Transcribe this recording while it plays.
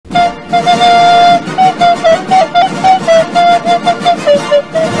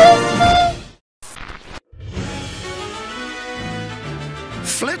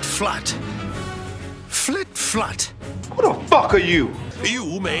you?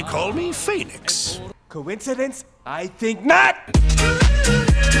 You may call me Phoenix. Coincidence? I think not!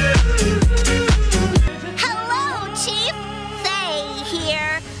 Hello, Chief! Faye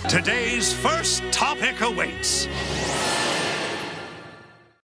here. Today's first topic awaits.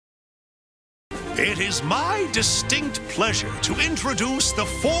 It is my distinct pleasure to introduce the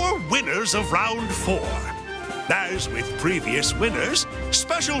 4 winners of Round 4. As with previous winners,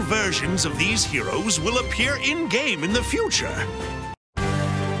 special versions of these heroes will appear in-game in the future.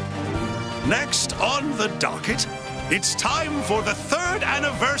 Next on the docket, it's time for the 3rd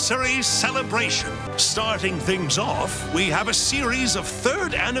anniversary celebration. Starting things off, we have a series of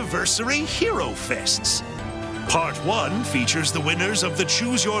 3rd anniversary Hero Fests. Part 1 features the winners of the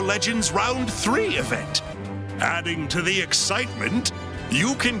Choose Your Legends Round 3 event. Adding to the excitement,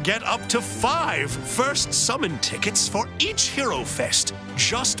 you can get up to 5 first summon tickets for each Hero Fest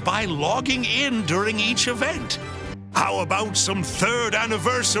just by logging in during each event. How about some 3rd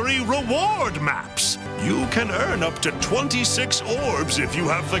anniversary reward maps? You can earn up to 26 orbs if you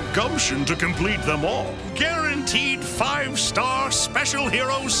have the gumption to complete them all. Guaranteed 5-star special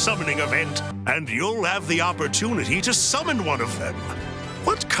hero summoning event, and you'll have the opportunity to summon one of them.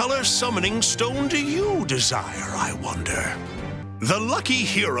 What color summoning stone do you desire, I wonder? The lucky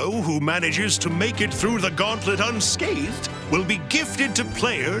hero who manages to make it through the gauntlet unscathed will be gifted to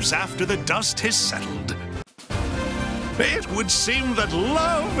players after the dust has settled. It would seem that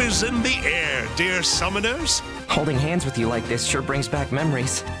love is in the air, dear summoners. Holding hands with you like this sure brings back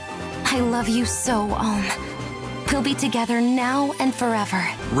memories. I love you so, We'll be together now and forever.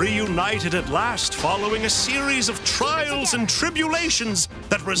 Reunited at last following a series of trials and tribulations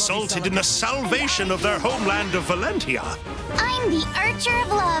that resulted in the salvation of their homeland of Valentia. I'm the Archer of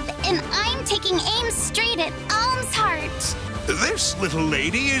Love, and I'm taking aim straight at Alm's heart. This little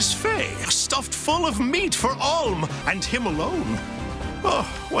lady is Faye, stuffed full of meat for Alm and him alone. Oh,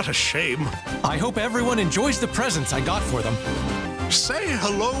 what a shame. I hope everyone enjoys the presents I got for them. Say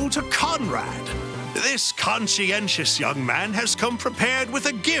hello to Conrad. This conscientious young man has come prepared with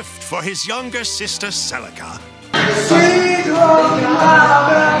a gift for his younger sister, Celica.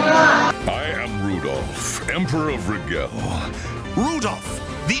 I am Rudolph, Emperor of Rigel. Rudolph,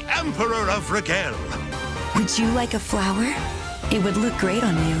 the Emperor of Rigel. Would you like a flower? It would look great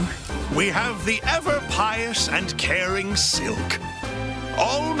on you. We have the ever-pious and caring Silk.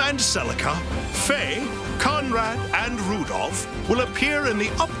 Alm and Celica, Faye, Conrad, and Rudolph will appear in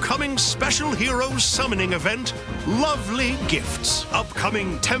the upcoming Special Heroes Summoning event, Lovely Gifts,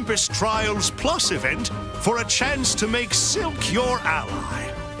 upcoming Tempest Trials Plus event for a chance to make Silk your ally.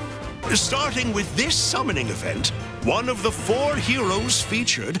 Starting with this summoning event, one of the 4 heroes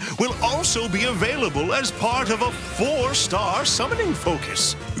featured will also be available as part of a 4-star summoning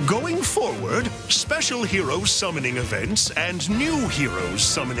focus. Going forward, special heroes summoning events and new heroes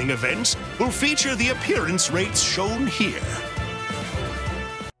summoning events will feature the appearance rates shown here.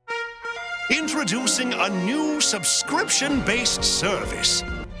 Introducing a new subscription-based service.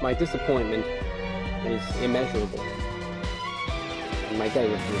 My disappointment is immeasurable. And my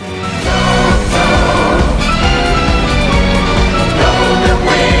day is ruined.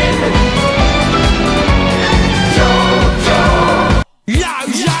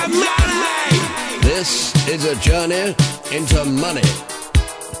 This is a journey into money.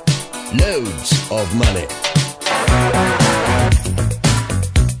 Loads of money.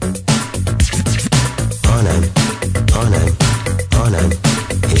 I know,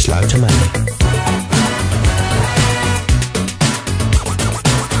 it's loads of money.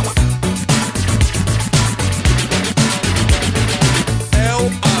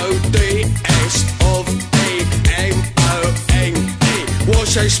 L-O-D-S-O-V-E-M-O-N-E.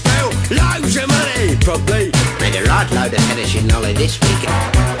 What's they spell? Loads of money! Probably. Made a right load of finishing knowledge this week.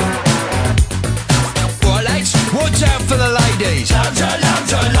 Right, lads, watch out for the ladies. Loads of,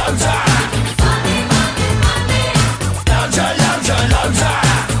 loads of, loads of. Money, money, money. Loads of, loads of, loads of.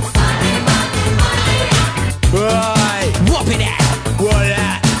 Money, money, money. Right, whop it out. What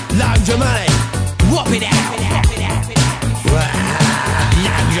that? Loads of money. Whop it out. Right,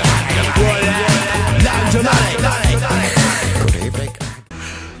 loads of money. What that? Loads of money.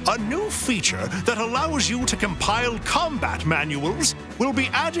 A new feature that allows you to compile combat manuals will be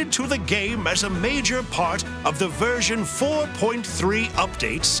added to the game as a major part of the version 4.3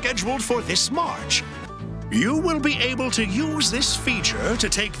 update scheduled for this March. You will be able to use this feature to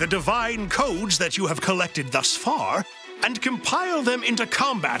take the divine codes that you have collected thus far and compile them into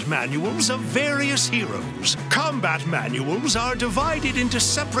combat manuals of various heroes. Combat manuals are divided into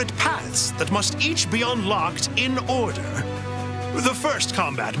separate paths that must each be unlocked in order. The first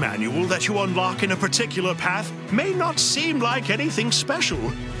combat manual that you unlock in a particular path may not seem like anything special,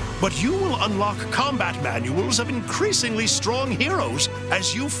 but you will unlock combat manuals of increasingly strong heroes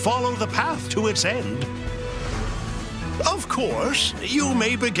as you follow the path to its end. Of course, you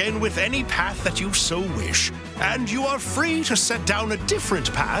may begin with any path that you so wish, and you are free to set down a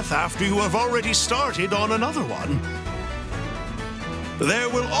different path after you have already started on another one. There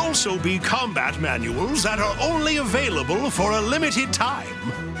will also be combat manuals that are only available for a limited time.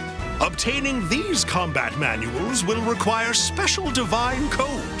 Obtaining these combat manuals will require special divine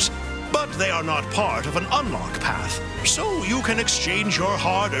codes, but they are not part of an unlock path, so you can exchange your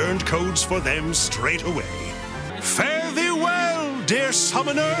hard-earned codes for them straight away. Fare thee well, dear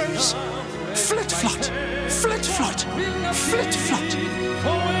summoners! Flit-flot, flit-flot,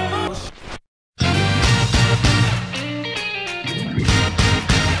 flit-flot.